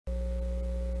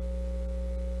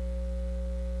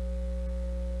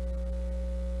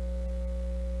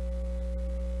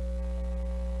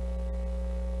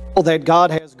thankful that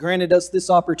God has granted us this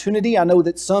opportunity. I know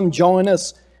that some join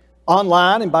us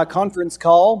online and by conference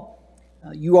call.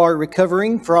 You are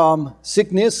recovering from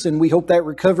sickness, and we hope that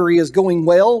recovery is going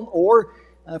well. Or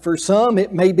for some,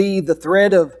 it may be the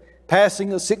threat of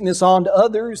passing a sickness on to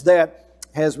others that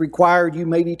has required you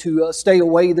maybe to stay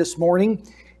away this morning.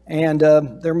 And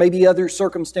there may be other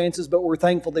circumstances, but we're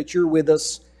thankful that you're with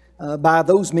us by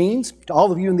those means. To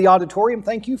all of you in the auditorium,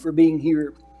 thank you for being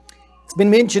here. It's been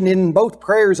mentioned in both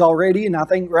prayers already, and I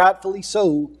think rightfully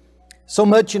so. So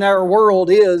much in our world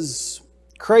is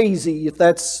crazy, if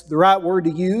that's the right word to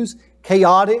use,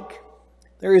 chaotic.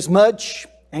 There is much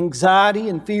anxiety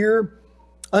and fear,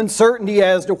 uncertainty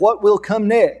as to what will come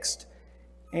next.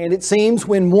 And it seems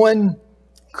when one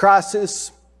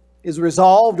crisis is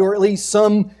resolved, or at least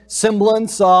some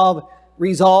semblance of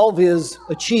resolve is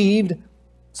achieved,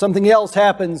 something else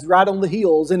happens right on the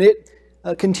heels, and it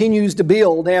continues to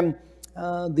build. And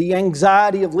the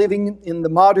anxiety of living in the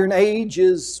modern age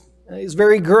is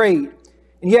very great.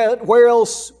 And yet, where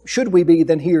else should we be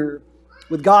than here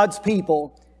with God's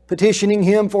people, petitioning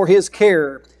Him for His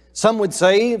care? Some would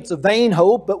say it's a vain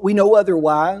hope, but we know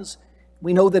otherwise.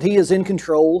 We know that He is in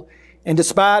control. And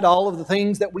despite all of the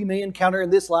things that we may encounter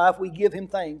in this life, we give Him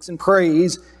thanks and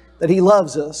praise that He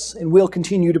loves us and will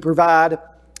continue to provide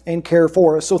and care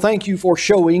for us. So thank you for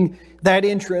showing that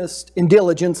interest and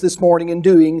diligence this morning in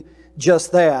doing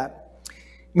just that.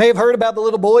 You may have heard about the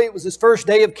little boy. It was his first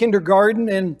day of kindergarten,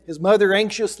 and his mother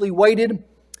anxiously waited,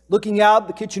 looking out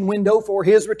the kitchen window for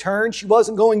his return. She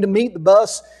wasn't going to meet the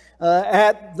bus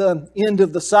at the end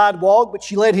of the sidewalk, but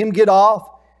she let him get off.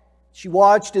 She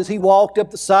watched as he walked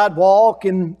up the sidewalk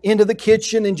and into the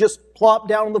kitchen and just plopped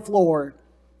down on the floor.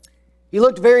 He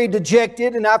looked very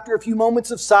dejected, and after a few moments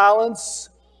of silence,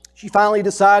 she finally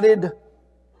decided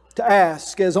to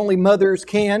ask, as only mothers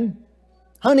can,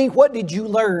 "Honey, what did you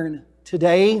learn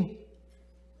today?"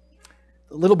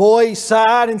 The little boy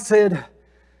sighed and said,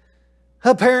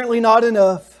 "Apparently not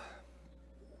enough.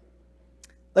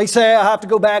 They say I have to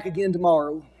go back again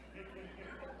tomorrow."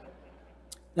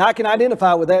 Now I can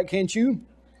identify with that, can't you?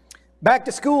 Back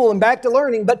to school and back to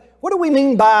learning. But what do we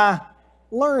mean by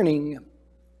learning?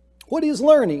 What is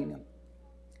learning?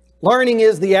 Learning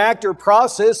is the act or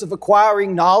process of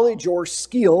acquiring knowledge or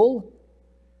skill.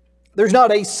 There's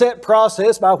not a set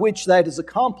process by which that is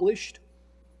accomplished.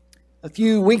 A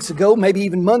few weeks ago, maybe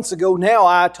even months ago now,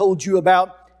 I told you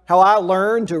about how I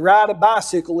learned to ride a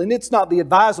bicycle. And it's not the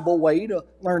advisable way to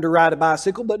learn to ride a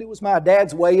bicycle, but it was my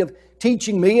dad's way of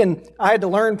teaching me, and I had to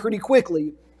learn pretty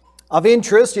quickly. Of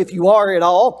interest, if you are at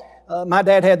all, my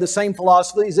dad had the same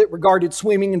philosophies that regarded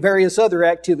swimming and various other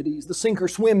activities. The sink or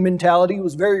swim mentality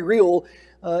was very real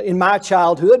in my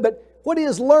childhood. But what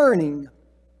is learning?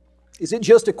 Is it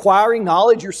just acquiring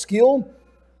knowledge or skill?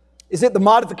 Is it the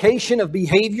modification of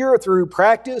behavior through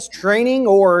practice, training,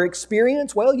 or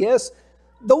experience? Well, yes,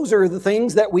 those are the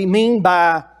things that we mean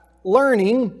by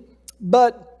learning,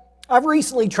 but I've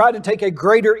recently tried to take a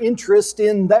greater interest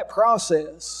in that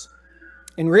process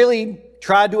and really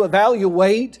tried to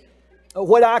evaluate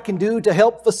what I can do to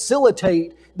help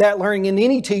facilitate that learning. And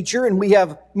any teacher, and we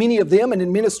have many of them and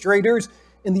administrators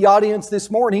in the audience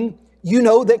this morning, you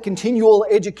know that continual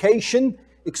education,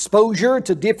 exposure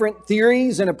to different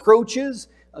theories and approaches,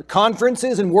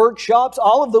 conferences and workshops,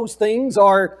 all of those things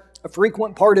are a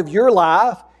frequent part of your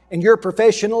life and your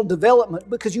professional development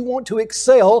because you want to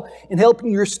excel in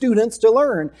helping your students to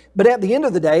learn. But at the end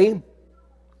of the day,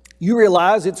 you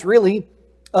realize it's really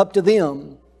up to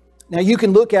them. Now you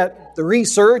can look at the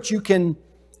research, you can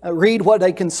read what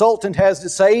a consultant has to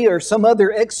say or some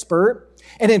other expert.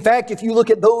 And in fact, if you look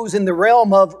at those in the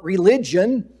realm of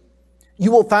religion,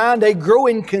 you will find a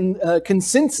growing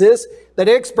consensus that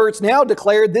experts now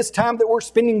declare this time that we're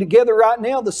spending together right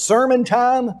now, the sermon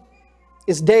time,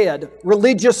 is dead.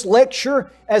 Religious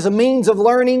lecture as a means of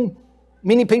learning,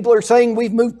 many people are saying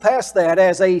we've moved past that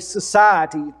as a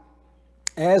society,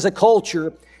 as a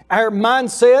culture. Our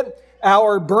mindset,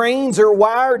 our brains are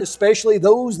wired, especially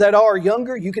those that are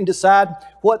younger. You can decide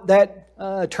what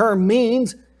that term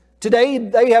means. Today,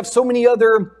 they have so many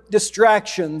other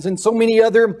distractions and so many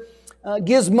other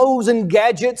gizmos and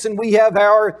gadgets, and we have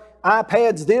our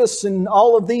iPads, this and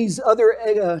all of these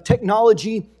other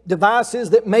technology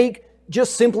devices that make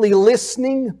just simply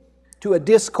listening to a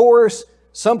discourse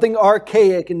something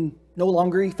archaic and no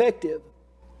longer effective.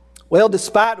 Well,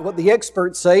 despite what the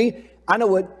experts say, I know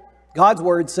what God's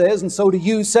Word says, and so do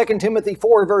you. 2 Timothy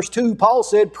 4 verse 2, Paul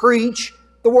said, preach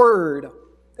the Word.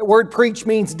 The word preach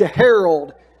means to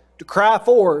herald, to cry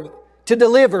forth, to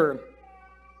deliver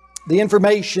the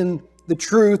information, the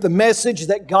truth, the message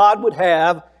that God would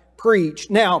have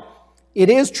preached. Now, it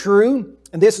is true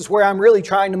And this is where I'm really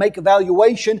trying to make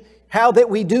evaluation how that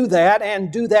we do that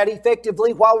and do that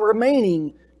effectively while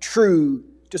remaining true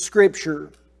to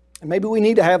Scripture. And maybe we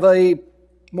need to have a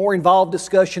more involved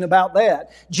discussion about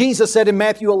that. Jesus said in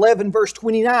Matthew 11, verse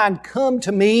 29, "Come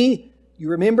to me," you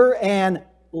remember, "and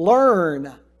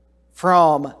learn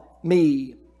from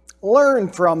me." Learn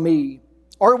from me.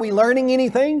 Are we learning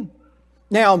anything?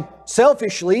 Now,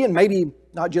 selfishly, and maybe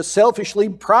not just selfishly,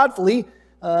 pridefully,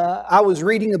 I was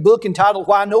reading a book entitled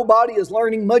 "Why Nobody is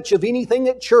Learning Much of Anything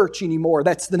at Church Anymore."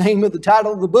 That's the name of the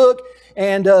title of the book.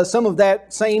 And some of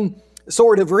that same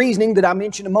sort of reasoning that I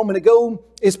mentioned a moment ago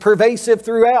is pervasive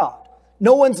throughout.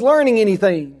 No one's learning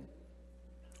anything.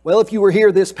 Well, if you were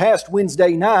here this past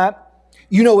Wednesday night,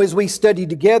 you know, as we studied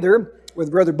together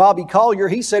with Brother Bobby Collier,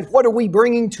 he said, what are we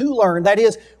bringing to learn? That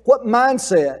is, what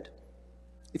mindset?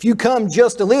 If you come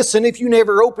just to listen, if you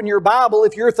never open your Bible,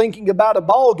 if you're thinking about a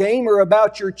ball game or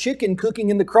about your chicken cooking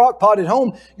in the crock pot at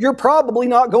home, you're probably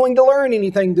not going to learn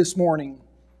anything this morning.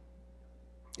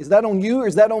 Is that on you, or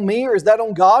is that on me, or is that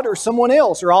on God, or someone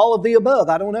else, or all of the above?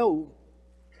 I don't know.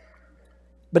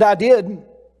 But I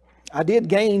did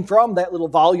gain from that little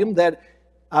volume that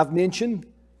I've mentioned.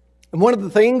 And one of the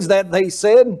things that they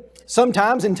said,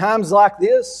 sometimes in times like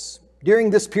this, during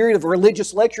this period of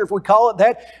religious lecture, if we call it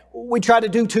that, we try to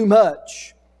do too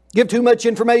much. Give too much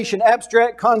information,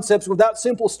 abstract concepts without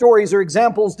simple stories or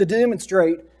examples to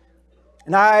demonstrate.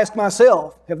 And I ask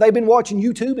myself, have they been watching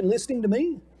YouTube and listening to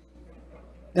me?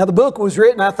 Now, the book was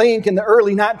written, I think, in the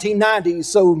early 1990s,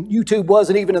 so YouTube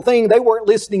wasn't even a thing. They weren't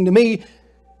listening to me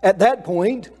at that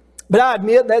point. But I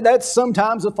admit that that's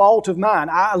sometimes a fault of mine.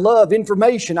 I love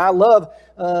information. I love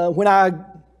when I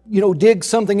dig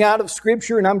something out of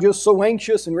Scripture, and I'm just so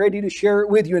anxious and ready to share it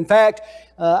with you. In fact,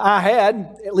 I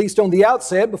had, at least on the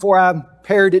outset, before I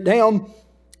pared it down,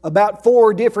 about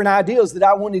 4 different ideas that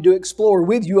I wanted to explore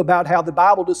with you about how the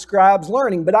Bible describes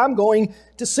learning. But I'm going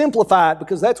to simplify it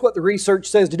because that's what the research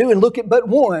says to do and look at but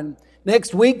one.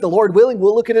 Next week, the Lord willing,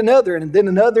 we'll look at another and then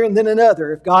another and then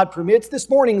another, if God permits. This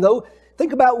morning, though,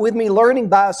 think about with me learning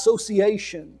by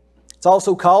association. It's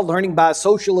also called learning by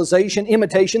socialization,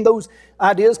 imitation. Those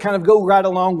ideas kind of go right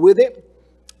along with it.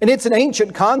 And it's an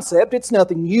ancient concept. It's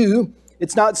nothing new.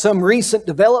 It's not some recent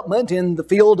development in the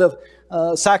field of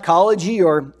psychology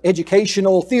or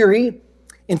educational theory.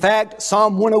 In fact,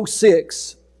 Psalm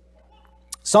 106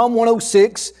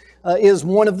 is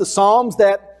one of the Psalms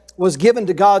that was given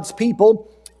to God's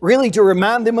people really to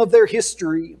remind them of their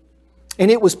history. And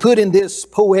it was put in this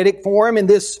poetic form, in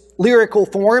this lyrical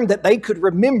form that they could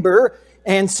remember.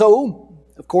 And so,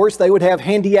 of course, they would have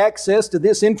handy access to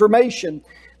this information.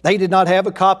 They did not have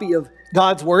a copy of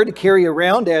God's Word to carry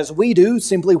around as we do,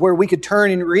 simply where we could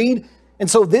turn and read. And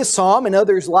so this psalm and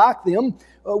others like them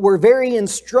were very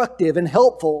instructive and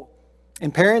helpful.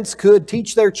 And parents could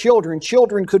teach their children.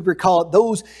 Children could recall it.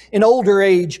 Those in older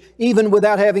age, even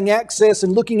without having access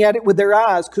and looking at it with their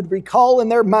eyes, could recall in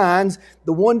their minds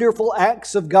the wonderful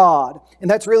acts of God. And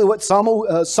that's really what Psalm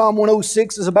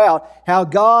 106 is about. How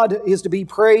God is to be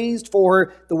praised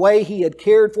for the way He had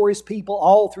cared for His people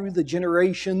all through the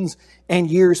generations and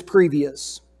years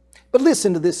previous. But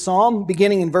listen to this psalm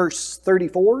beginning in verse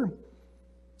 34.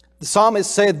 The psalmist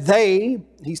said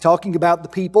he's talking about the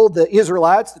people, the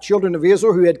Israelites, the children of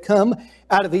Israel who had come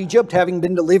out of Egypt, having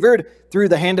been delivered through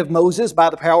the hand of Moses by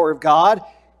the power of God.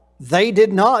 They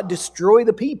did not destroy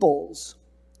the peoples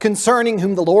concerning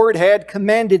whom the Lord had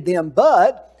commanded them,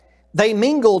 but they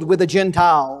mingled with the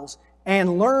Gentiles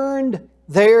and learned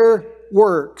their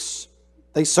works.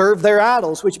 They served their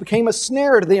idols, which became a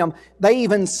snare to them. They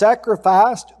even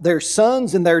sacrificed their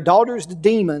sons and their daughters to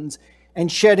demons, and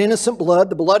shed innocent blood,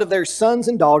 the blood of their sons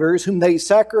and daughters, whom they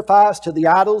sacrificed to the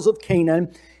idols of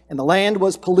Canaan, and the land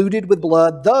was polluted with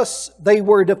blood. Thus they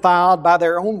were defiled by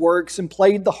their own works, and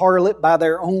played the harlot by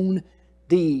their own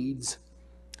deeds.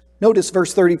 Notice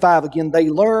verse 35 again. They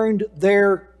learned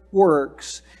their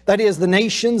works. That is, the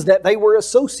nations that they were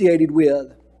associated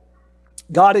with.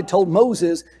 God had told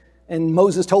Moses, and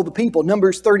Moses told the people,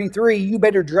 Numbers 33, you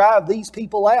better drive these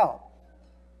people out.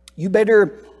 You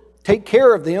better take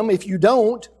care of them. If you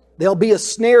don't, they'll be a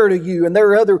snare to you. And there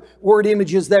are other word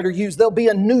images that are used. They'll be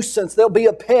a nuisance. They'll be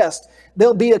a pest.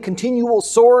 They'll be a continual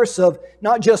source of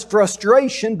not just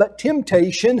frustration, but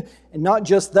temptation. And not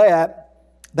just that,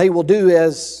 they will do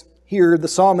as here the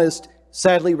psalmist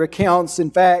sadly recounts,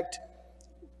 in fact,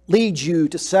 lead you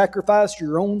to sacrifice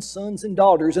your own sons and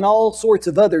daughters and all sorts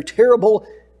of other terrible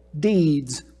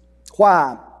deeds.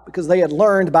 Why? Because they had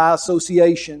learned by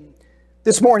association.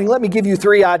 This morning, let me give you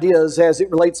 3 ideas as it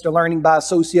relates to learning by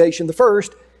association. The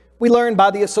first, we learn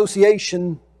by the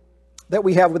association that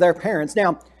we have with our parents.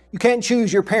 Now, You can't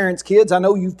choose your parents, kids. I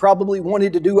know you've probably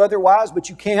wanted to do otherwise, but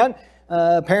you can't.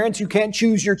 Parents, you can't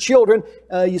choose your children.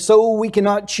 So we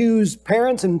cannot choose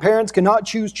parents, and parents cannot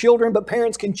choose children, but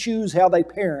parents can choose how they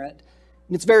parent.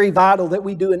 And it's very vital that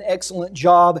we do an excellent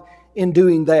job in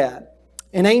doing that.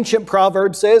 An ancient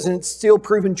proverb says, and it's still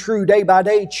proven true day by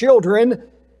day, children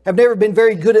have never been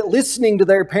very good at listening to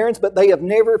their parents, but they have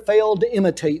never failed to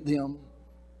imitate them.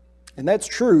 And that's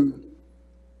true.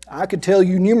 I could tell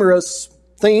you numerous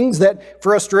things that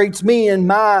frustrates me in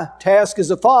my task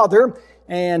as a father,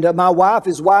 and my wife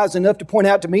is wise enough to point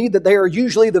out to me that they are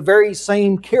usually the very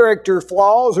same character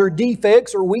flaws or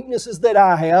defects or weaknesses that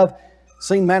I have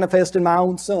seen manifest in my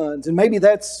own sons. And maybe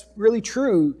that's really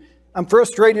true. I'm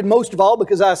frustrated most of all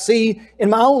because I see in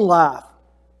my own life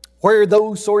where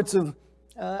those sorts of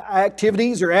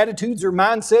activities or attitudes or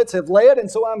mindsets have led.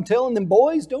 And so I'm telling them,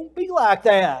 boys, don't be like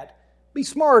that. Be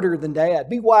smarter than Dad.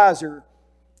 Be wiser.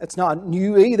 That's not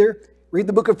new either. Read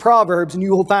the book of Proverbs and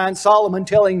you will find Solomon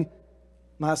telling,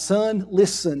 my son,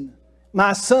 listen.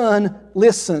 My son,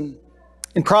 listen.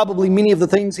 And probably many of the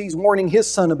things he's warning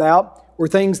his son about were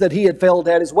things that he had failed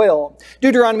at as well.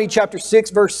 Deuteronomy chapter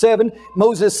 6, verse 7,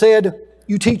 Moses said,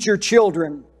 you teach your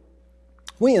children.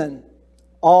 When?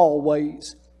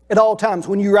 Always. At all times.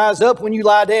 When you rise up, when you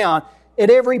lie down. At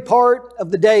every part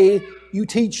of the day, you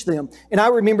teach them. And I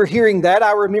remember hearing that.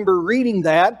 I remember reading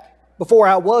that before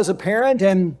I was a parent.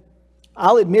 And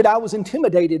I'll admit I was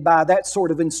intimidated by that sort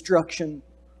of instruction.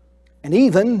 And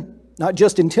even, not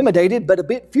just intimidated, but a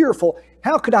bit fearful.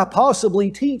 How could I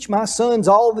possibly teach my sons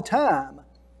all the time?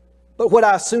 But what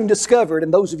I soon discovered,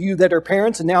 and those of you that are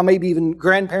parents, and now maybe even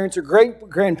grandparents or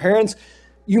great-grandparents,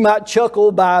 you might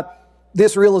chuckle by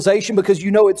this realization because you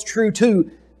know it's true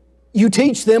too. You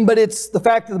teach them, but it's the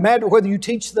fact of the matter, whether you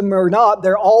teach them or not,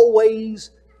 they're always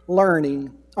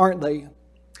learning, aren't they?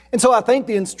 And so I think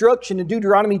the instruction in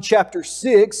Deuteronomy chapter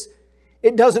 6,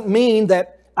 it doesn't mean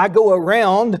that I go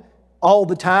around all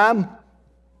the time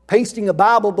pasting a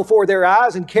Bible before their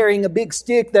eyes and carrying a big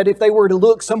stick that if they were to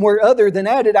look somewhere other than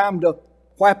at it, I'm to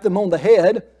whap them on the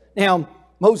head. Now,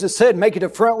 Moses said, make it a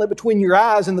frontlet between your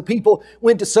eyes, and the people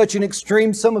went to such an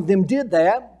extreme, some of them did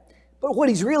that. But what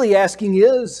he's really asking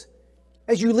is,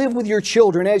 as you live with your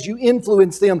children, as you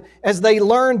influence them, as they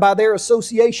learn by their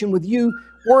association with you,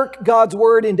 work God's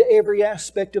Word into every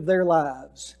aspect of their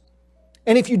lives.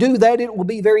 And if you do that, it will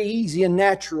be very easy and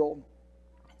natural.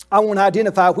 I won't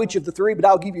identify which of the three, but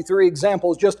I'll give you three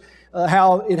examples just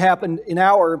how it happened in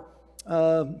our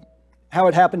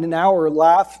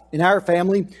life, in our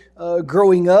family,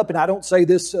 growing up. And I don't say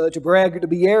this to brag or to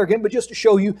be arrogant, but just to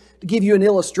show you, to give you an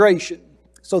illustration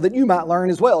so that you might learn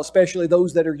as well, especially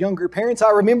those that are younger parents. I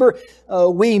remember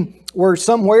we were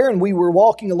somewhere and we were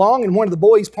walking along and one of the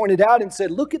boys pointed out and said,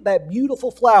 look at that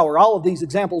beautiful flower. All of these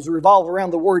examples revolve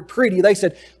around the word pretty. They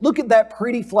said, look at that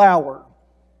pretty flower.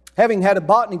 Having had a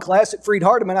botany class at Freed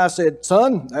Hardeman, I said,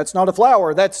 son, that's not a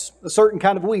flower. That's a certain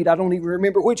kind of weed. I don't even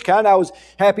remember which kind. I was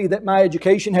happy that my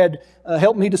education had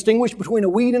helped me distinguish between a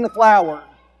weed and a flower.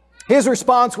 His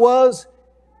response was,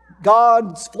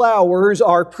 God's flowers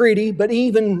are pretty, but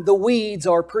even the weeds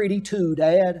are pretty too,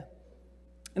 Dad.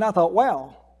 And I thought,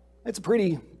 wow, that's a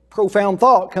pretty profound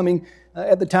thought coming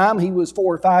at the time he was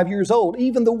 4 or 5 years old.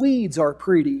 Even the weeds are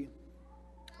pretty.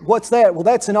 What's that? Well,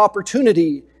 that's an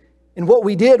opportunity. And what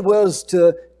we did was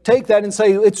to take that and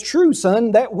say, it's true,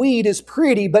 son, that weed is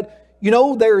pretty, but you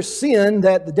know, there's sin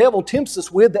that the devil tempts us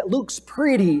with that looks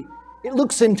pretty. It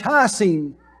looks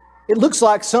enticing. It looks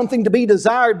like something to be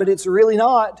desired, but it's really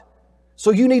not.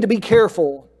 So you need to be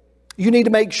careful. You need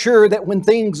to make sure that when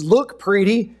things look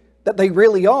pretty, that they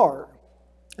really are.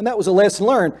 And that was a lesson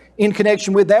learned. In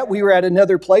connection with that, we were at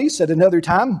another place at another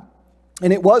time,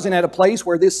 and it wasn't at a place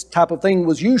where this type of thing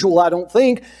was usual, I don't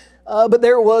think. But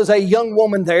there was a young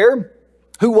woman there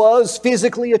who was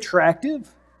physically attractive.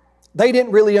 They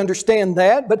didn't really understand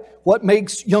that, but what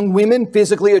makes young women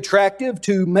physically attractive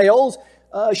to males,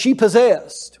 she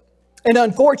possessed. And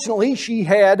unfortunately, she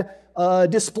had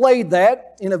displayed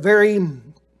that in a very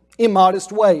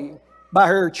immodest way by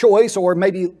her choice, or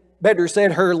maybe better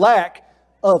said, her lack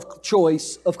of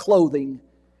choice of clothing.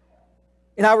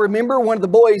 And I remember one of the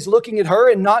boys looking at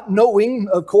her and not knowing,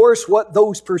 of course, what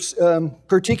those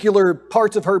particular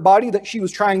parts of her body that she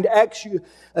was trying to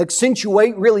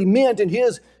accentuate really meant. In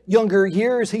his younger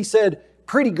years, he said,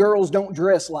 pretty girls don't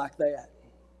dress like that.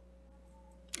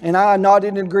 And I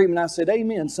nodded in agreement. I said,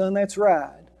 amen, son, that's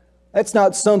right. That's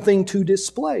not something to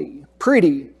display.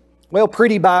 Pretty. Well,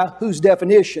 pretty by whose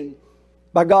definition?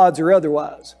 By God's or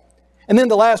otherwise. And then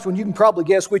the last one, you can probably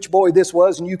guess which boy this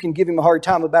was, and you can give him a hard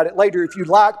time about it later if you'd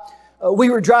like. We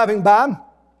were driving by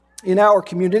In our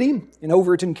community in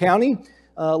Overton County,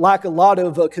 like a lot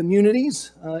of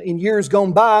communities in years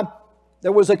gone by,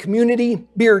 there was a community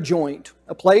beer joint,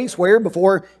 a place where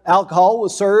before alcohol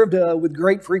was served with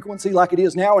great frequency like it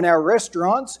is now in our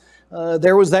restaurants,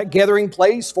 there was that gathering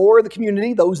place for the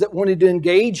community. Those that wanted to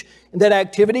engage in that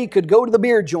activity could go to the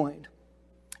beer joint.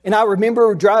 And I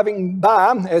remember driving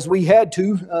by, as we had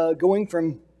to, going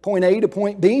from point A to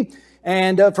point B,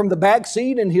 and from the back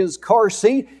seat in his car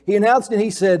seat, he announced and he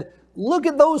said, "Look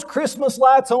at those Christmas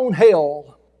lights on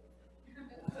hell."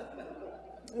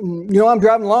 I'm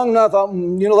driving along and I thought,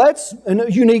 that's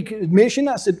a unique admission.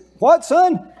 I said, "What,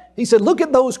 son?" He said, "Look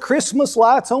at those Christmas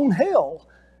lights on hell."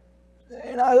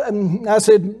 And I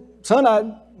said, "Son,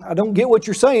 I don't get what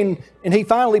you're saying." And he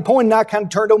finally pointed, and I kind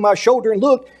of turned over my shoulder and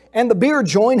looked, and the beer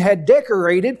joint had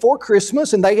decorated for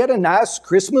Christmas, and they had a nice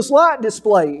Christmas light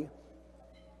display.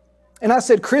 And I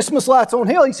said, "Christmas lights on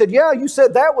hell?" He said, "Yeah, you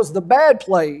said that was the bad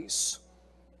place."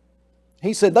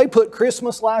 He said, "They put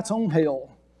Christmas lights on hell."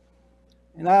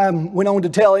 And I went on to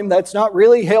tell him that's not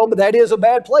really hell, but that is a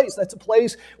bad place. That's a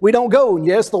place we don't go. And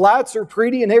yes, the lights are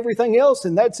pretty and everything else,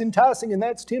 and that's enticing and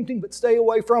that's tempting, but stay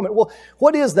away from it. Well,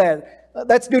 what is that?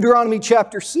 That's Deuteronomy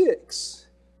chapter 6.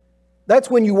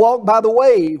 That's when you walk by the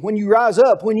way, when you rise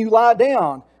up, when you lie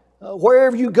down.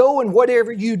 Wherever you go and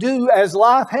whatever you do as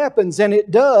life happens, and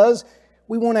it does,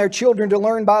 we want our children to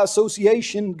learn by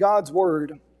association God's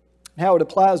Word, how it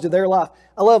applies to their life.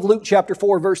 I love Luke chapter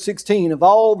 4, verse 16. Of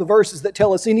all the verses that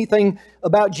tell us anything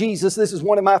about Jesus, this is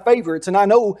one of my favorites. And I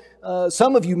know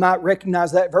some of you might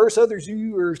recognize that verse. Others of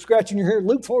you are scratching your head.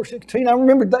 Luke 4, 16. I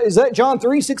remember that. Is that John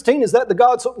 3, 16? Is that the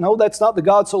God so... No, that's not the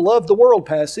God so loved the world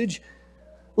passage.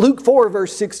 Luke 4,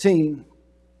 verse 16.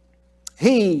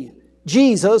 He,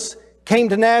 Jesus, came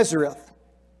to Nazareth,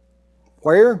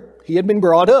 where he had been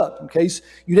brought up. In case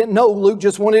you didn't know, Luke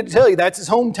just wanted to tell you that's his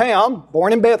hometown,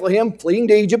 born in Bethlehem, fleeing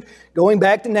to Egypt, going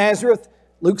back to Nazareth.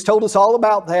 Luke's told us all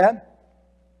about that.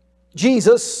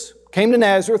 Jesus came to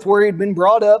Nazareth where he had been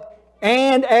brought up,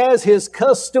 and as his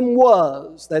custom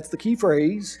was, that's the key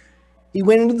phrase, he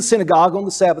went into the synagogue on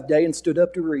the Sabbath day and stood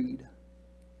up to read.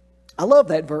 I love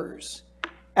that verse.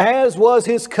 As was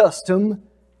his custom,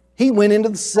 he went into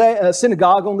the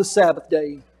synagogue on the Sabbath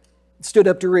day, stood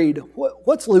up to read.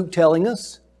 What's Luke telling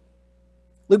us?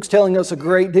 Luke's telling us a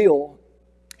great deal.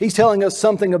 He's telling us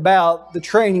something about the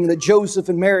training that Joseph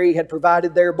and Mary had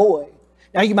provided their boy.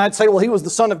 Now you might say, well, he was the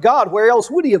Son of God. Where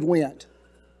else would he have went?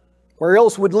 Where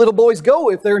else would little boys go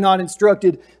if they're not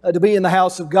instructed to be in the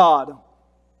house of God?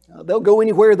 They'll go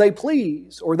anywhere they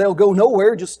please, or they'll go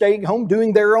nowhere, just staying home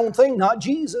doing their own thing, not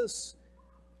Jesus.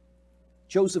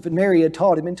 Joseph and Mary had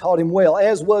taught him and taught him well,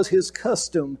 as was his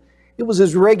custom. It was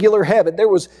his regular habit. There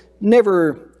was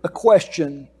never a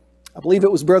question. I believe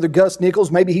it was Brother Gus Nichols,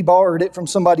 maybe he borrowed it from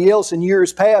somebody else in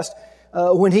years past,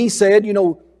 when he said,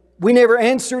 we never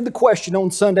answered the question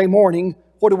on Sunday morning,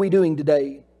 what are we doing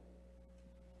today?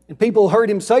 And people heard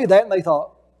him say that and they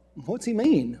thought, what's he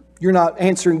mean? You're not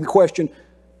answering the question.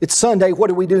 It's Sunday,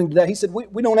 what are we doing today? He said,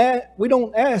 we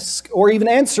don't ask or even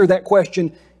answer that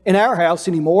question in our house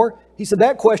anymore. He said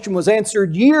that question was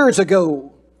answered years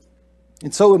ago.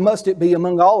 And so must it be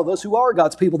among all of us who are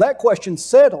God's people. That question's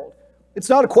settled. It's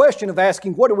not a question of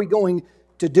asking, what are we going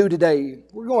to do today?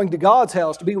 We're going to God's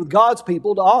house to be with God's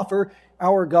people to offer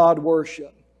our God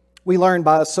worship. We learn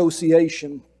by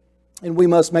association. And we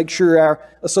must make sure our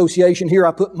association, here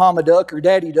I put Mama Duck or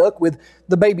Daddy Duck with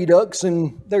the baby ducks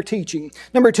and their teaching.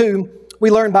 Number 2,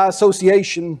 we learn by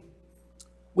association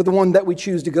with the one that we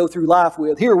choose to go through life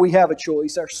with. Here we have a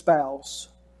choice, our spouse.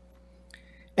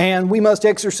 And we must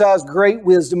exercise great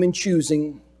wisdom in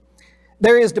choosing.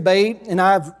 There is debate, and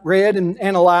I've read and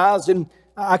analyzed, and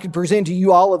I could present to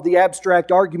you all of the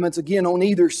abstract arguments again on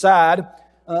either side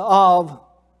of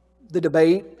the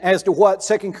debate as to what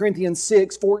 2 Corinthians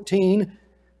 6, 14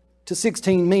 to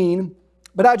 16 mean.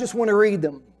 But I just want to read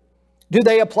them. Do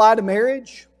they apply to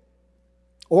marriage?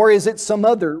 Or is it some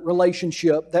other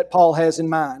relationship that Paul has in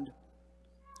mind?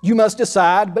 You must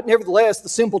decide, but nevertheless, the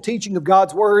simple teaching of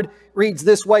God's Word reads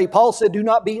this way. Paul said, do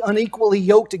not be unequally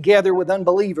yoked together with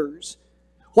unbelievers.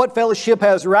 What fellowship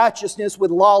has righteousness with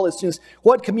lawlessness?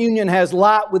 What communion has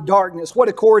light with darkness? What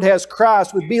accord has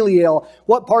Christ with Belial?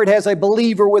 What part has a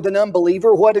believer with an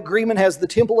unbeliever? What agreement has the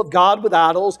temple of God with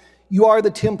idols? You are the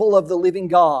temple of the living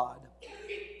God.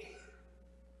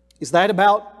 Is that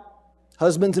about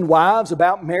husbands and wives,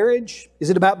 about marriage? Is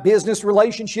it about business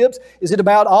relationships? Is it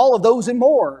about all of those and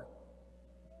more?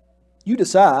 You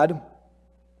decide.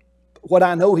 What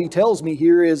I know he tells me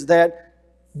here is that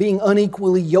being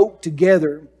unequally yoked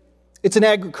together, it's an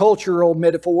agricultural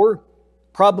metaphor,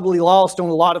 probably lost on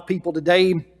a lot of people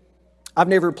today. I've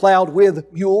never plowed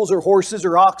with mules or horses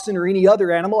or oxen or any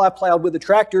other animal. I've plowed with a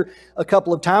tractor a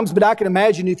couple of times, but I can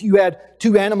imagine if you had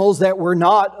two animals that were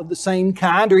not of the same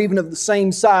kind or even of the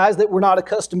same size, that were not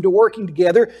accustomed to working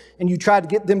together, and you tried to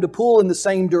get them to pull in the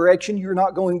same direction, you're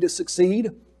not going to succeed.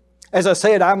 As I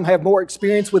said, I have more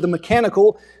experience with the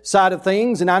mechanical side of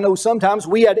things, and I know sometimes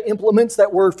we had implements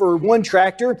that were for one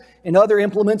tractor and other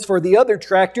implements for the other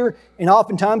tractor, and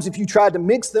oftentimes if you tried to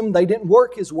mix them, they didn't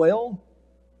work as well.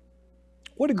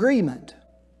 What agreement?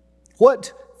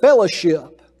 What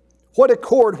fellowship? What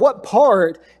accord? What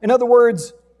part? In other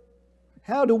words,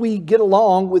 how do we get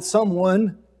along with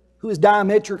someone who is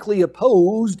diametrically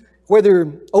opposed,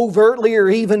 whether overtly or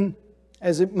even,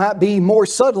 as it might be more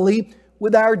subtly,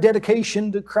 with our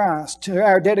dedication to Christ, to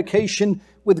our dedication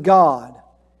with God?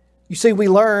 You see, we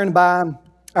learn by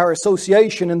our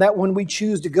association, and that one we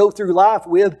choose to go through life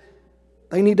with,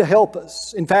 they need to help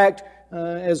us. In fact,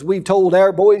 as we've told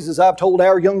our boys, as I've told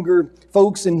our younger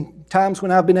folks in times when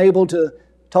I've been able to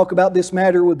talk about this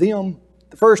matter with them,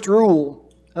 the first rule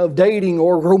of dating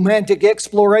or romantic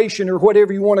exploration or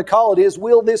whatever you want to call it is,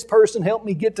 will this person help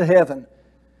me get to heaven?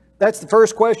 That's the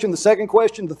first question, the second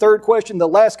question, the third question, the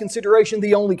last consideration,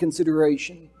 the only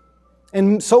consideration.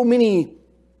 And so many,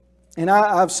 and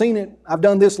I've seen it, I've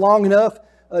done this long enough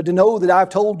to know that I've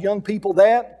told young people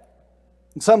that,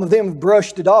 and some of them have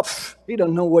brushed it off. He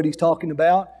doesn't know what he's talking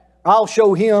about. I'll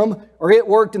show him, or it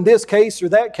worked in this case or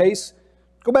that case.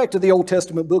 Go back to the Old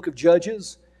Testament book of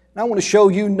Judges. And I want to show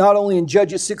you not only in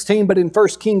Judges 16, but in 1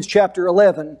 Kings chapter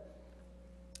 11.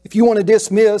 If you want to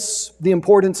dismiss the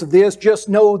importance of this, just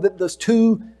know that those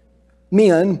two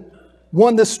men,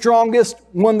 one the strongest,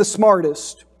 one the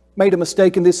smartest, made a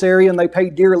mistake in this area and they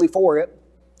paid dearly for it.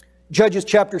 Judges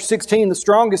chapter 16, the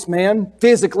strongest man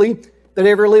physically that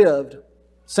ever lived,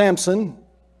 Samson.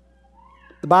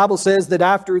 The Bible says that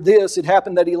after this, it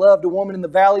happened that he loved a woman in the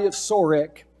valley of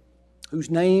Sorek,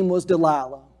 whose name was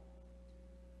Delilah.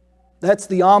 That's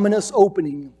the ominous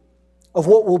opening of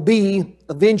what will be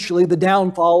eventually the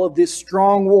downfall of this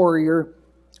strong warrior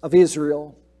of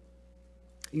Israel.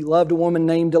 He loved a woman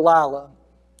named Delilah.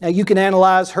 Now you can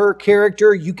analyze her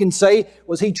character. You can say,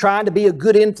 was he trying to be a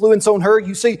good influence on her?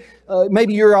 You see,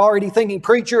 maybe you're already thinking,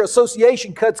 preacher,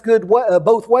 association cuts good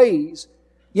both ways.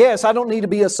 Yes, I don't need to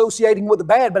be associating with the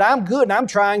bad, but I'm good and I'm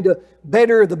trying to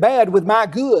better the bad with my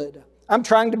good. I'm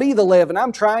trying to be the leaven.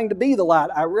 I'm trying to be the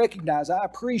light. I recognize, I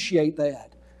appreciate that.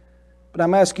 But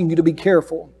I'm asking you to be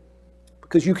careful,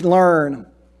 because you can learn,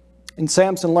 and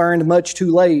Samson learned much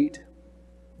too late,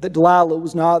 that Delilah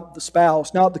was not the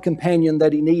spouse, not the companion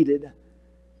that he needed.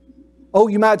 Oh,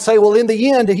 you might say, well, in the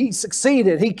end, he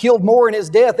succeeded. He killed more in his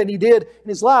death than he did in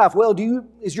his life. Well,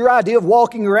 is your idea of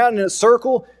walking around in a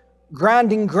circle,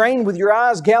 grinding grain with your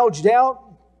eyes gouged out,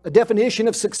 a definition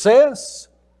of success?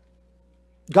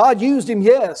 God used him,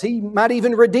 yes. He might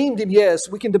even redeemed him, yes.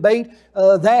 We can debate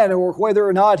that, or whether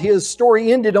or not his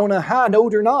story ended on a high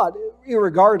note or not.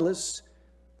 Irregardless,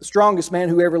 the strongest man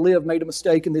who ever lived made a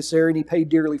mistake in this area, and he paid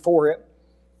dearly for it.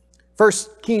 1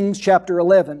 Kings chapter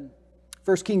 11.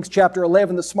 1 Kings chapter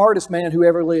 11, the smartest man who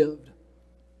ever lived.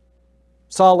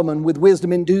 Solomon, with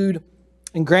wisdom endued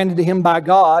and granted to him by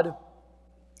God,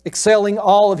 excelling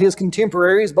all of his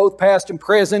contemporaries, both past and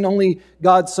present, only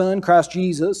God's Son, Christ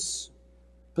Jesus,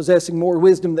 possessing more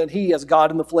wisdom than he as God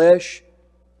in the flesh.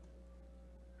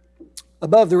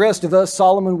 Above the rest of us,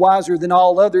 Solomon wiser than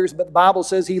all others, but the Bible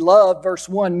says he loved, verse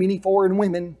 1, many foreign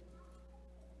women,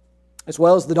 as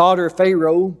well as the daughter of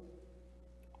Pharaoh.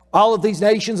 All of these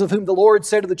nations of whom the Lord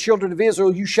said to the children of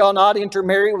Israel, you shall not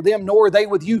intermarry with them, nor they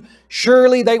with you.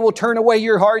 Surely they will turn away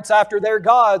your hearts after their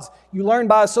gods. You learn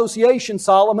by association,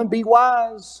 Solomon, be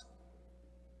wise.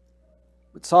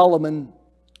 But Solomon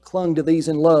clung to these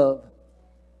in love.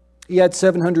 He had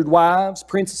 700 wives,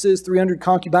 princesses, 300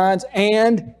 concubines,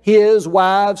 and his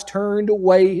wives turned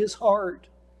away his heart.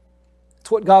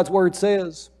 That's what God's Word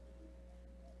says.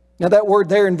 Now that word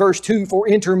there in verse 2 for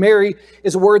intermarry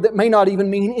is a word that may not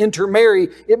even mean intermarry.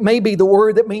 It may be the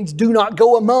word that means do not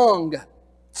go among,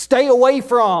 stay away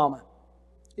from.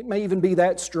 It may even be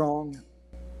that strong.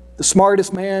 The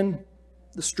smartest man,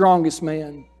 the strongest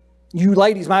man. You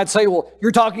ladies might say, well,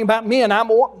 you're talking about men.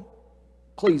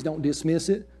 Please don't dismiss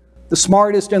it. The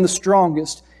smartest and the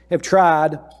strongest have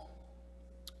tried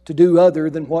to do other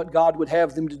than what God would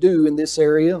have them to do in this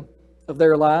area of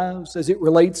their lives as it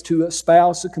relates to a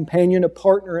spouse, a companion, a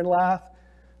partner in life,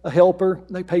 a helper.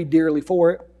 They paid dearly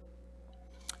for it.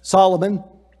 Solomon,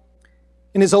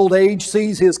 in his old age,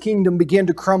 sees his kingdom begin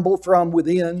to crumble from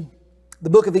within. The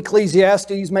book of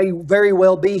Ecclesiastes may very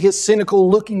well be his cynical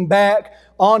looking back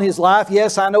on his life.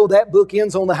 Yes, I know that book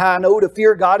ends on the high note, to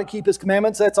fear God and keep His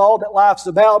commandments. That's all that life's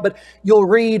about. But you'll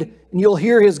read and you'll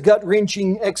hear his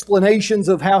gut-wrenching explanations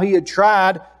of how he had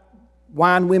tried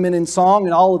wine, women, and song,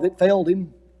 and all of it failed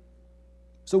him.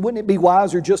 So wouldn't it be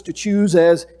wiser just to choose,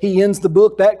 as he ends the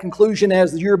book, that conclusion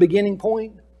as your beginning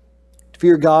point? To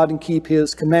fear God and keep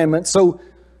His commandments. So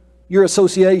your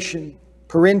association,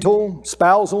 parental,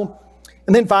 spousal,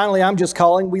 and then finally, I'm just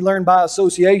calling, we learn by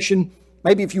association,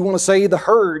 maybe if you want to say the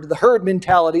herd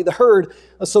mentality, the herd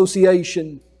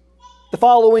association, the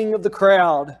following of the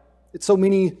crowd that so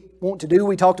many want to do.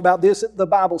 We talked about this at the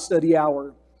Bible study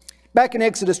hour. Back in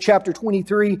Exodus chapter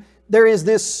 23, there is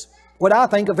this, what I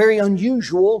think, a very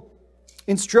unusual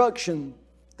instruction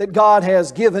that God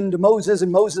has given to Moses,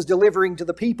 and Moses delivering to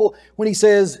the people when He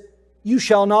says, "You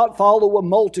shall not follow a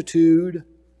multitude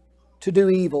to do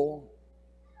evil."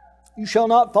 You shall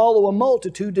not follow a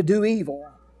multitude to do evil.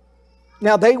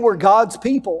 Now, they were God's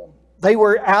people. They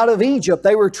were out of Egypt.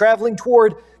 They were traveling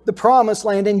toward the promised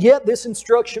land, and yet this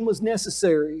instruction was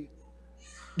necessary.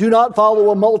 Do not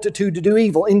follow a multitude to do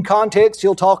evil. In context,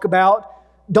 he'll talk about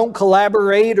don't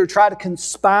collaborate or try to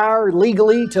conspire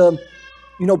legally to,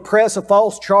 press a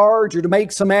false charge or to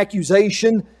make some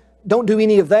accusation. Don't do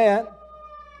any of that.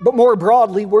 But more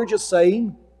broadly, we're just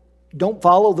saying, don't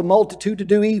follow the multitude to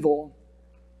do evil.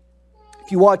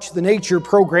 If you watch the nature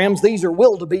programs, these are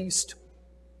wildebeest.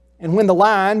 And when the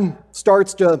lion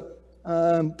starts to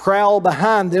prowl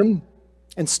behind them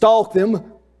and stalk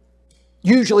them,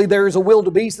 usually there's a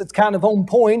wildebeest that's kind of on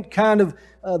point, kind of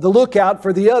the lookout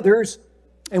for the others.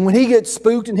 And when he gets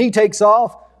spooked and he takes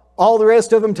off, all the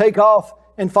rest of them take off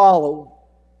and follow.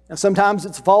 Now sometimes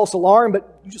it's a false alarm,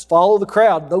 but you just follow the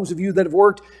crowd. Those of you that have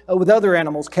worked with other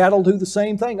animals, cattle do the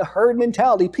same thing. A herd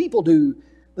mentality, people do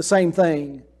the same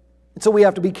thing. And so we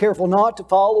have to be careful not to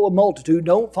follow a multitude.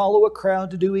 Don't follow a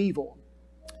crowd to do evil.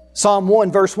 Psalm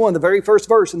 1, verse 1, the very first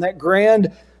verse in that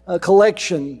grand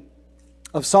collection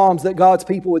of psalms that God's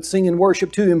people would sing and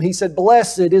worship to Him. He said,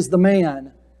 "Blessed is the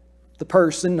man," the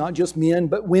person, not just men,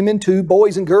 but women too,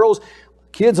 boys and girls,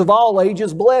 kids of all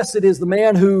ages. "Blessed is the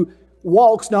man who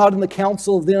walks not in the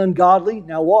counsel of the ungodly."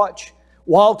 Now watch.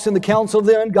 Walks in the counsel of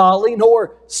the ungodly,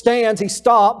 nor stands, he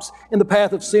stops in the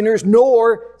path of sinners,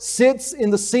 nor sits in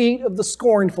the seat of the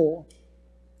scornful.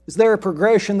 Is there a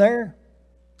progression there?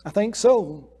 I think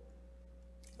so.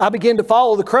 I begin to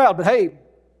follow the crowd, but hey,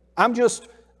 I'm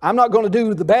not going to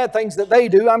do the bad things that they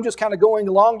do. I'm just kind of going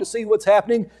along to see what's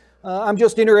happening. I'm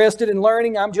just interested in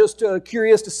learning. I'm just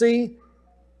curious to see.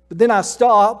 But then I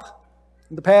stop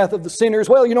in the path of the sinners.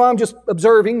 Well, I'm just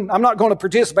observing. I'm not going to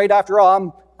participate after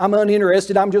all. I'm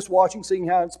uninterested. I'm just watching, seeing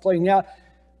how it's playing out.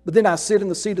 But then I sit in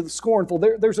the seat of the scornful.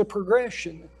 There's a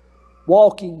progression.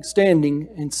 Walking, standing,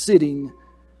 and sitting.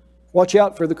 Watch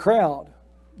out for the crowd.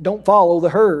 Don't follow the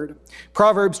herd.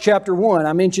 Proverbs chapter 1,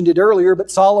 I mentioned it earlier,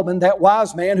 but Solomon, that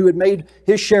wise man who had made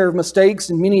his share of mistakes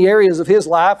in many areas of his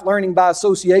life, learning by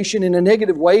association in a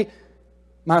negative way.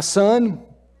 "My son,"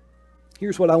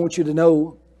 here's what I want you to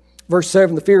know. Verse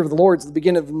 7, "The fear of the Lord is the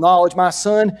beginning of knowledge. My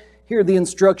son, hear the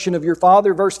instruction of your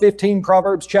father." Verse 15,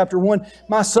 Proverbs chapter 1,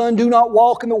 "My son, do not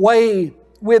walk in the way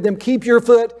with them. Keep your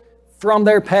foot from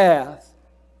their path."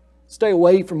 Stay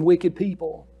away from wicked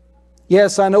people.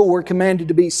 Yes, I know we're commanded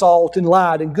to be salt and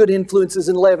light and good influences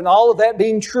and leaven, all of that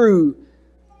being true.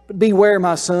 But beware,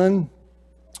 my son.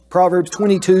 Proverbs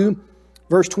 22,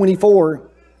 verse 24.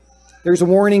 There's a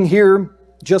warning here,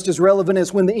 just as relevant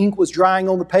as when the ink was drying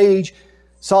on the page.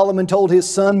 Solomon told his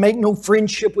son, "Make no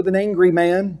friendship with an angry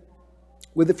man.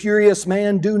 With a furious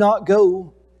man, do not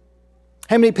go."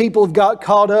 How many people have got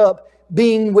caught up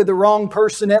being with the wrong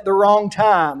person at the wrong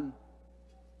time?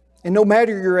 And no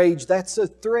matter your age, that's a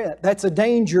threat. That's a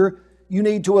danger you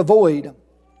need to avoid.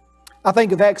 I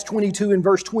think of Acts 22 and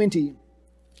verse 20.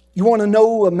 You want to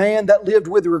know a man that lived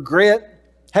with regret,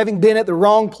 having been at the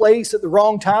wrong place at the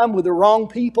wrong time with the wrong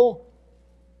people?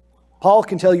 Paul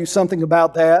can tell you something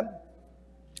about that.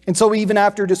 And so even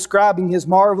after describing his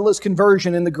marvelous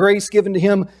conversion and the grace given to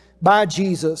him by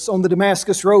Jesus on the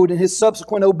Damascus Road and his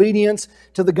subsequent obedience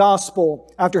to the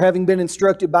gospel after having been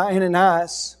instructed by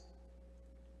Ananias,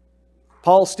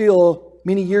 Paul still,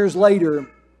 many years later,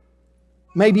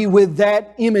 maybe with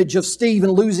that image of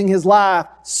Stephen losing his life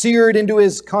seared into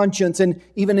his conscience and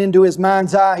even into his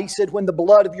mind's eye, he said, "When the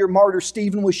blood of your martyr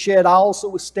Stephen was shed, I also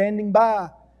was standing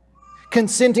by,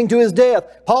 consenting to his death."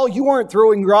 Paul, you weren't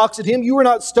throwing rocks at him. You were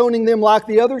not stoning them like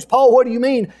the others. Paul, what do you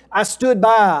mean? I stood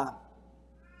by.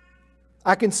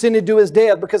 I consented to his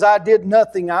death because I did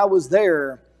nothing. I was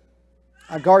there.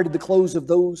 I guarded the clothes of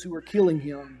those who were killing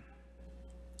him.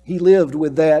 He lived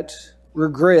with that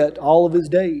regret all of his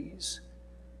days.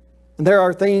 And there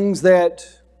are things that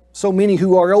so many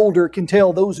who are older can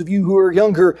tell those of you who are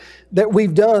younger that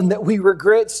we've done that we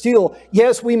regret still.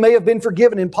 Yes, we may have been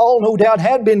forgiven, and Paul no doubt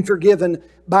had been forgiven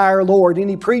by our Lord, and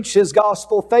he preached His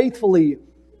gospel faithfully.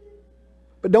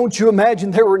 But don't you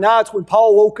imagine there were nights when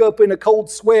Paul woke up in a cold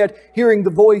sweat, hearing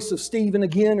the voice of Stephen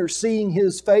again, or seeing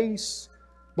his face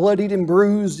bloodied and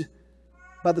bruised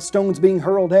by the stones being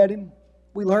hurled at him?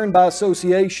 We learn by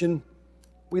association.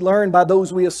 We learn by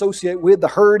those we associate with. The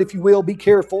herd, if you will, be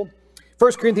careful.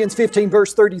 1 Corinthians 15,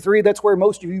 verse 33, that's where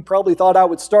most of you probably thought I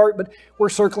would start, but we're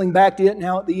circling back to it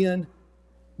now at the end.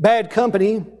 Bad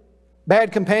company,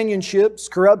 bad companionships,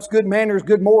 corrupts good manners,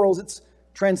 good morals. It's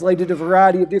translated a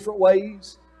variety of different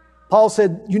ways. Paul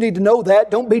said, you need to know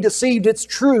that. Don't be deceived. It's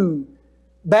true.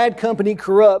 Bad company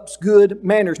corrupts good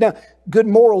manners. Now, good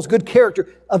morals, good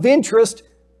character. Of interest,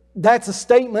 that's a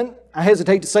statement, I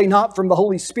hesitate to say, not from the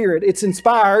Holy Spirit. It's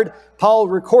inspired. Paul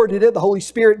recorded it. The Holy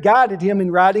Spirit guided him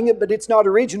in writing it, but it's not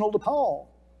original to Paul.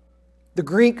 The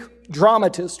Greek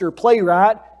dramatist or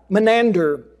playwright,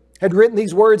 Menander, had written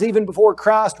these words even before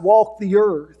Christ walked the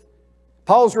earth.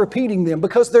 Paul's repeating them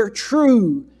because they're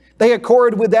true. They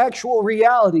accord with actual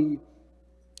reality.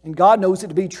 And God knows it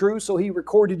to be true, so He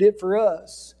recorded it for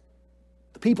us.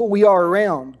 The people we are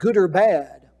around, good or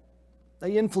bad,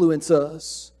 they influence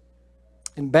us.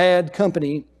 And bad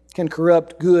company can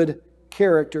corrupt good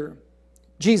character.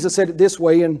 Jesus said it this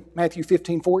way in Matthew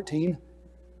 15:14,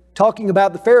 talking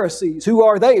about the Pharisees. Who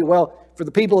are they? Well, for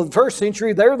the people of the first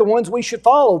century, they're the ones we should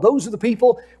follow. Those are the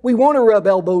people we want to rub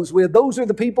elbows with. Those are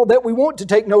the people that we want to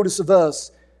take notice of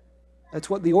us. That's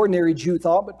what the ordinary Jew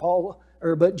thought,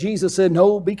 but Jesus said,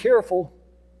 no, be careful.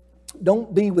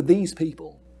 Don't be with these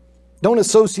people. Don't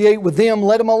associate with them.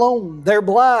 Let them alone. They're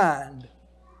blind.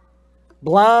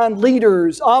 Blind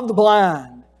leaders of the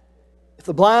blind. If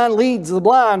the blind leads the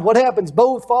blind, what happens?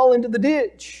 Both fall into the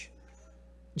ditch.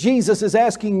 Jesus is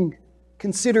asking,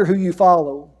 consider who you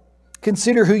follow.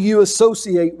 Consider who you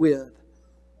associate with.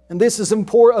 And this is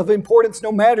of importance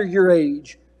no matter your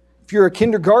age. If you're a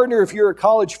kindergartner, if you're a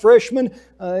college freshman,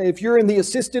 if you're in the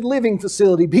assisted living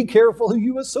facility, be careful who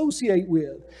you associate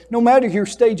with. No matter your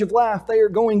stage of life, they are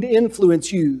going to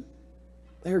influence you.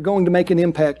 They are going to make an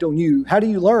impact on you. How do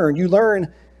you learn? You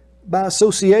learn by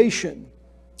association.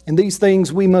 And these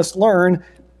things we must learn,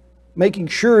 making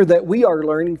sure that we are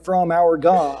learning from our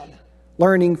God,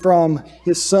 learning from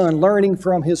His Son, learning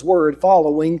from His Word,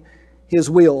 following His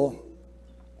will.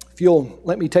 If you'll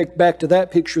let me take back to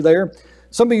that picture there.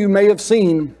 Some of you may have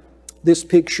seen this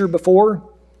picture before.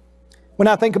 When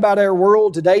I think about our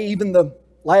world today, even the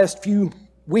last few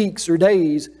weeks or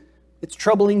days, it's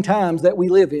troubling times that we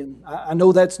live in. I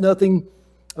know that's nothing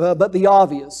but the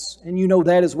obvious, and you know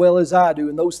that as well as I do.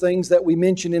 And those things that we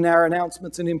mention in our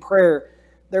announcements and in prayer,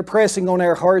 they're pressing on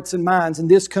our hearts and minds in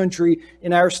this country,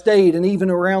 in our state, and even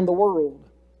around the world.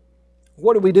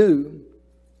 What do?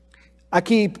 I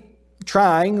keep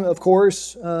trying, of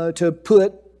course, to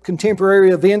put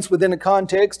contemporary events within a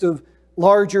context of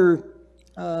larger,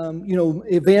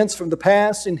 events from the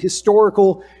past and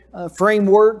historical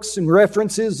frameworks and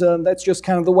references. That's just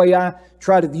kind of the way I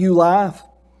try to view life.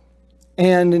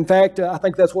 And in fact, I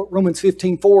think that's what Romans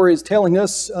 15:4 is telling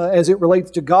us as it relates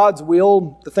to God's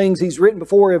will. The things He's written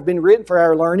before have been written for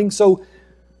our learning. So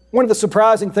one of the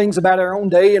surprising things about our own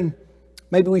day, and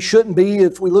maybe we shouldn't be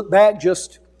if we look back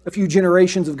just a few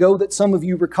generations ago, that some of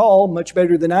you recall much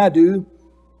better than I do,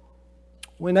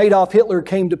 when Adolf Hitler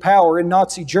came to power in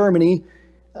Nazi Germany,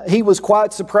 he was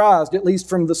quite surprised, at least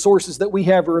from the sources that we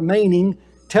have remaining,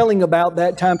 telling about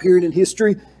that time period in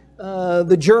history.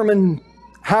 The German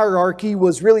hierarchy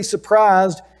was really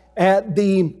surprised at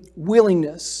the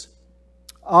willingness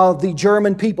of the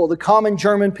German people, the common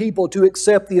German people, to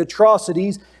accept the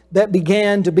atrocities that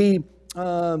began to be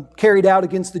carried out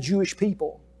against the Jewish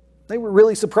people. They were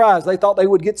really surprised. They thought they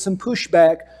would get some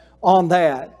pushback on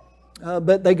that.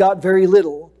 But they got very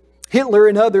little. Hitler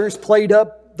and others played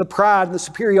up the pride and the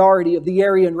superiority of the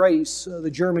Aryan race,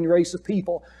 the German race of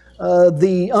people,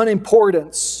 the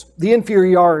unimportance, the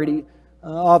inferiority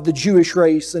of the Jewish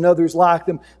race and others like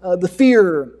them, the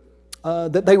fear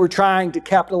that they were trying to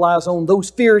capitalize on, those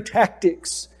fear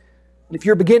tactics. And if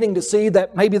you're beginning to see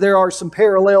that maybe there are some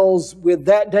parallels with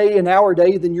that day and our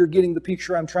day, then you're getting the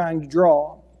picture I'm trying to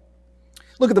draw.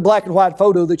 Look at the black and white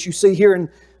photo that you see here in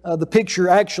the picture.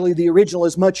 Actually, the original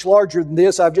is much larger than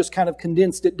this. I've just kind of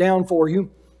condensed it down for you.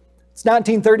 It's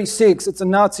 1936. It's a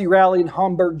Nazi rally in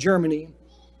Hamburg, Germany.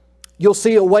 You'll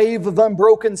see a wave of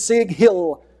unbroken Sieg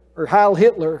Heil, or Heil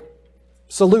Hitler,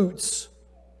 salutes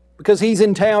because he's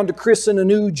in town to christen a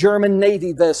new German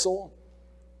Navy vessel.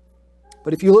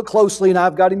 But if you look closely, and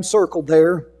I've got him circled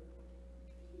there,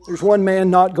 there's one man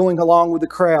not going along with the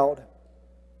crowd.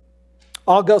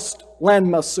 August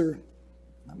Landmusser.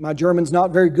 My German's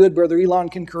not very good. Brother Elon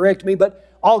can correct me, but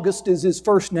August is his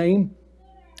first name.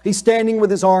 He's standing with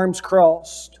his arms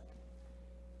crossed.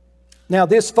 Now,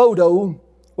 this photo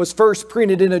was first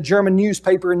printed in a German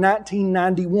newspaper in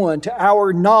 1991. To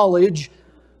our knowledge,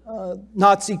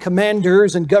 Nazi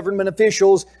commanders and government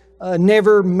officials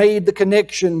never made the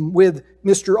connection with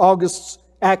Mr. August's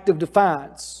act of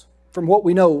defiance, from what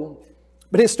we know.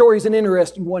 But his story is an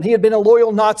interesting one. He had been a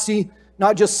loyal Nazi,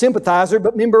 not just sympathizer,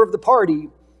 but member of the party,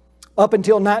 up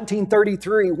until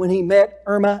 1933 when he met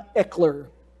Irma Eckler.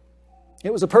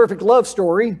 It was a perfect love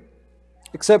story,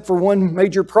 except for one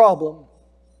major problem.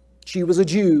 She was a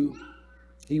Jew.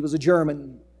 He was a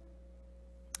German.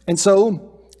 And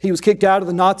so he was kicked out of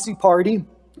the Nazi party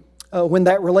when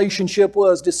that relationship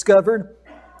was discovered.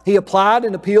 He applied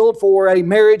and appealed for a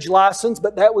marriage license,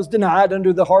 but that was denied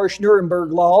under the harsh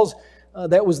Nuremberg laws.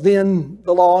 That was then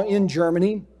the law in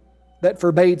Germany that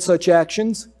forbade such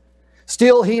actions.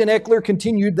 Still, he and Eckler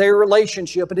continued their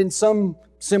relationship, and in some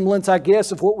semblance, I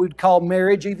guess, of what we'd call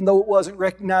marriage, even though it wasn't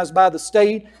recognized by the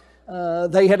state,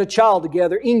 they had a child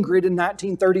together, Ingrid, in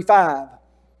 1935.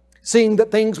 Seeing that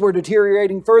things were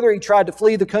deteriorating further, he tried to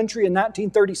flee the country in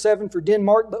 1937 for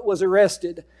Denmark, but was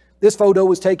arrested. This photo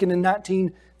was taken in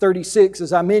 1936,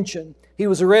 as I mentioned. He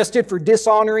was arrested for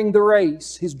dishonoring the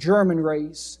race, his German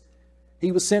race.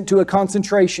 He was sent to a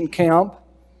concentration camp.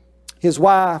 His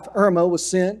wife, Irma, was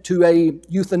sent to a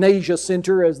euthanasia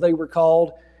center, as they were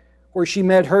called, where she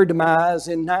met her demise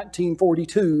in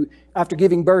 1942 after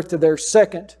giving birth to their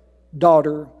second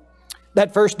daughter.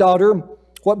 That first daughter,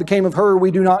 what became of her, we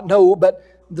do not know, but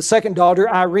the second daughter,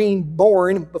 Irene,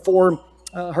 born before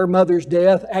her mother's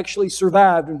death, actually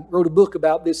survived and wrote a book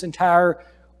about this entire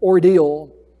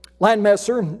ordeal.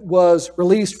 Landmesser was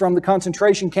released from the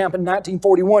concentration camp in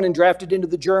 1941 and drafted into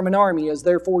the German army as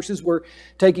their forces were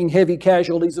taking heavy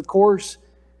casualties, of course.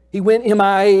 He went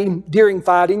MIA during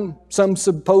fighting. Some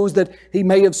suppose that he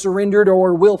may have surrendered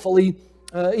or willfully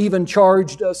even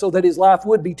charged so that his life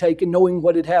would be taken, knowing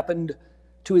what had happened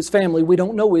to his family. We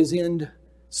don't know his end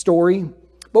story.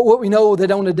 But what we know that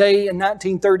on a day in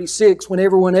 1936 when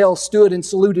everyone else stood and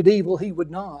saluted evil, he would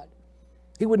not.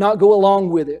 He would not go along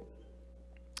with it.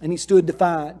 And he stood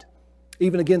defiant,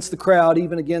 even against the crowd,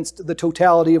 even against the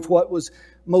totality of what was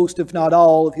most, if not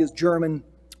all, of his German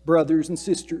brothers and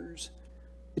sisters.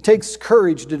 It takes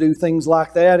courage to do things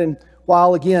like that. And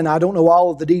while, again, I don't know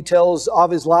all of the details of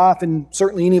his life and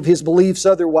certainly any of his beliefs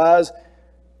otherwise,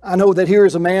 I know that here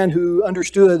is a man who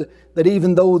understood that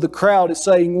even though the crowd is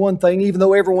saying one thing, even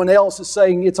though everyone else is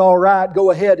saying it's all right,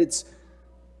 go ahead, it's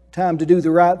time to do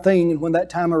the right thing. And when that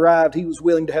time arrived, he was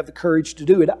willing to have the courage to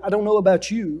do it. I don't know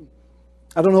about you.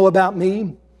 I don't know about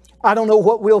me. I don't know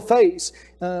what we'll face.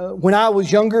 When I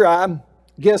was younger, I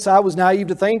guess I was naive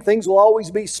to think things will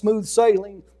always be smooth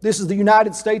sailing. This is the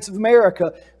United States of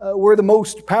America. We're the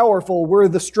most powerful. We're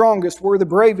the strongest. We're the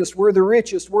bravest. We're the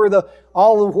richest. We're the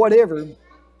all of whatever.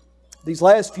 These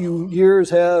last few years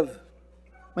have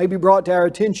maybe brought to our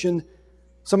attention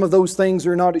some of those things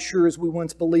are not as sure as we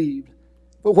once believed.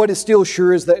 But what is still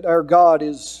sure is that our God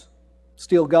is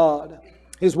still God.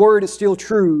 His Word is still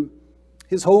true.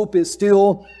 His hope is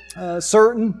still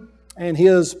certain. And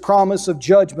His promise of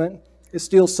judgment is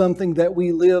still something that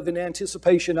we live in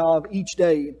anticipation of each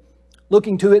day.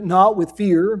 Looking to it not with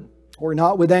fear or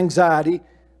not with anxiety,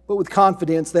 but with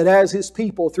confidence that as His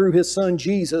people through His Son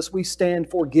Jesus, we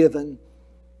stand forgiven.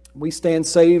 We stand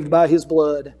saved by His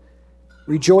blood,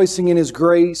 rejoicing in His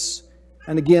grace,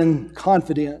 and again,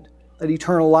 confident that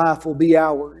eternal life will be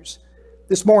ours.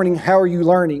 This morning, how are you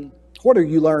learning? What are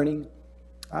you learning?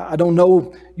 I don't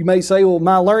know. You may say, well,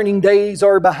 my learning days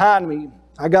are behind me.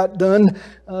 I got done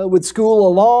with school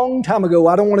a long time ago.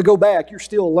 I don't want to go back. You're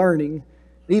still learning,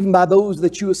 even by those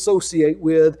that you associate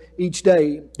with each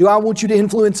day. Do I want you to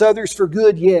influence others for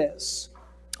good? Yes.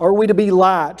 Are we to be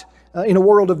light in a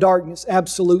world of darkness?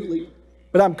 Absolutely.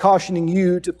 But I'm cautioning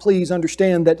you to please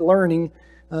understand that learning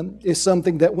is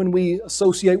something that when we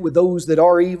associate with those that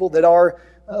are evil, that are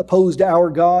opposed to our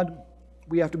God,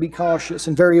 we have to be cautious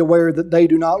and very aware that they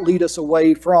do not lead us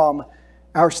away from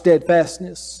our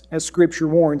steadfastness, as Scripture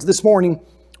warns. This morning,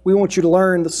 we want you to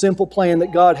learn the simple plan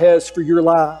that God has for your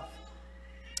life.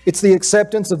 It's the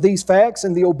acceptance of these facts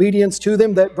and the obedience to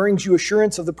them that brings you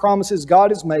assurance of the promises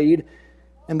God has made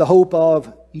and the hope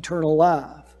of eternal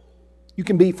life. You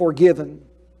can be forgiven.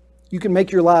 You can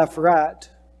make your life right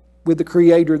with the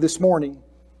Creator this morning.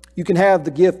 You can have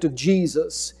the gift of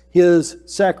Jesus, His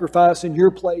sacrifice in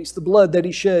your place, the blood that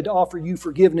He shed to offer you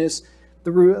forgiveness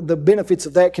the benefits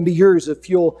of that can be yours if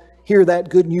you'll hear that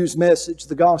good news message,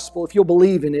 the gospel, if you'll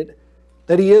believe in it,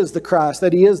 that He is the Christ,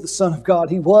 that He is the Son of God.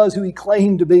 He was who He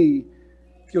claimed to be.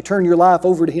 If you'll turn your life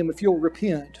over to Him, if you'll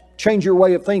repent, change your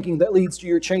way of thinking that leads to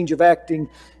your change of acting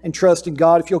and trust in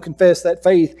God, if you'll confess that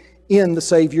faith in the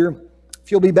Savior,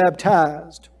 if you'll be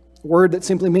baptized, a word that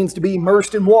simply means to be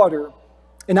immersed in water,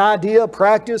 an idea, a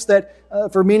practice that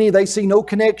for many they see no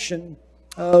connection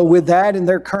with that in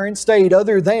their current state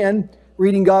other than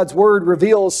reading God's Word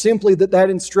reveals simply that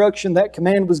instruction, that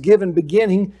command was given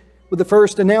beginning with the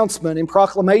first announcement and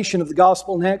proclamation of the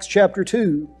gospel in Acts chapter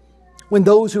 2, when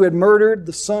those who had murdered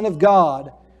the Son of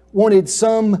God wanted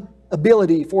some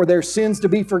ability for their sins to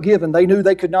be forgiven. They knew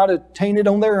they could not attain it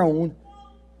on their own.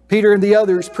 Peter and the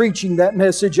others preaching that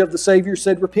message of the Savior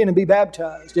said, repent and be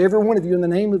baptized, every one of you, in the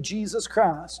name of Jesus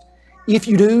Christ. If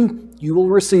you do, you will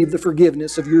receive the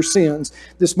forgiveness of your sins.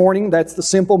 This morning, that's the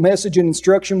simple message and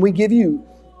instruction we give you,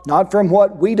 not from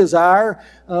what we desire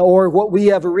or what we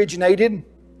have originated,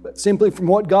 but simply from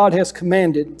what God has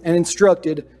commanded and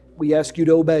instructed, we ask you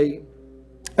to obey.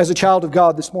 As a child of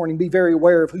God this morning, be very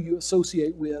aware of who you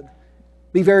associate with.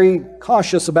 Be very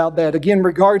cautious about that. Again,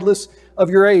 regardless of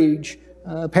your age,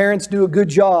 parents do a good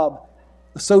job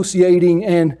associating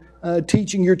and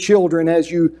teaching your children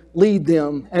as you lead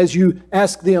them, as you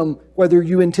ask them whether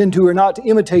you intend to or not to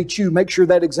imitate you. Make sure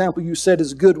that example you set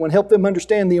is a good one. Help them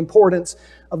understand the importance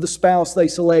of the spouse they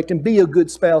select and be a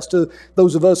good spouse to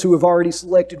those of us who have already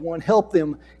selected one. Help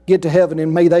them get to heaven,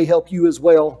 and may they help you as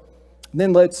well. And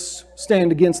then let's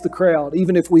stand against the crowd,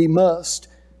 even if we must,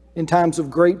 in times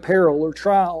of great peril or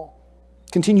trial.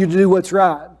 Continue to do what's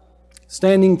right,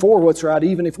 standing for what's right,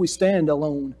 even if we stand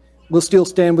alone. We'll still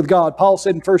stand with God. Paul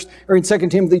said in 2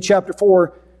 Timothy chapter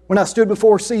 4, when I stood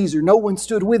before Caesar, no one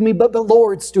stood with me, but the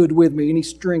Lord stood with me, and He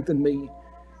strengthened me.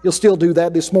 You'll still do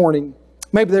that this morning.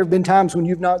 Maybe there have been times when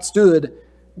you've not stood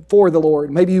for the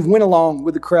Lord. Maybe you've went along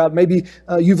with the crowd. Maybe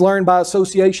you've learned by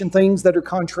association things that are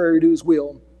contrary to His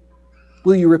will.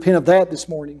 Will you repent of that this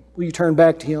morning? Will you turn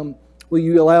back to Him? Will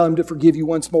you allow Him to forgive you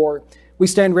once more? We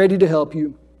stand ready to help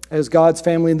you as God's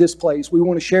family in this place. We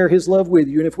want to share His love with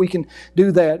you. And if we can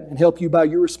do that and help you by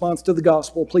your response to the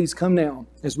gospel, please come now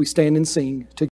as we stand and sing together.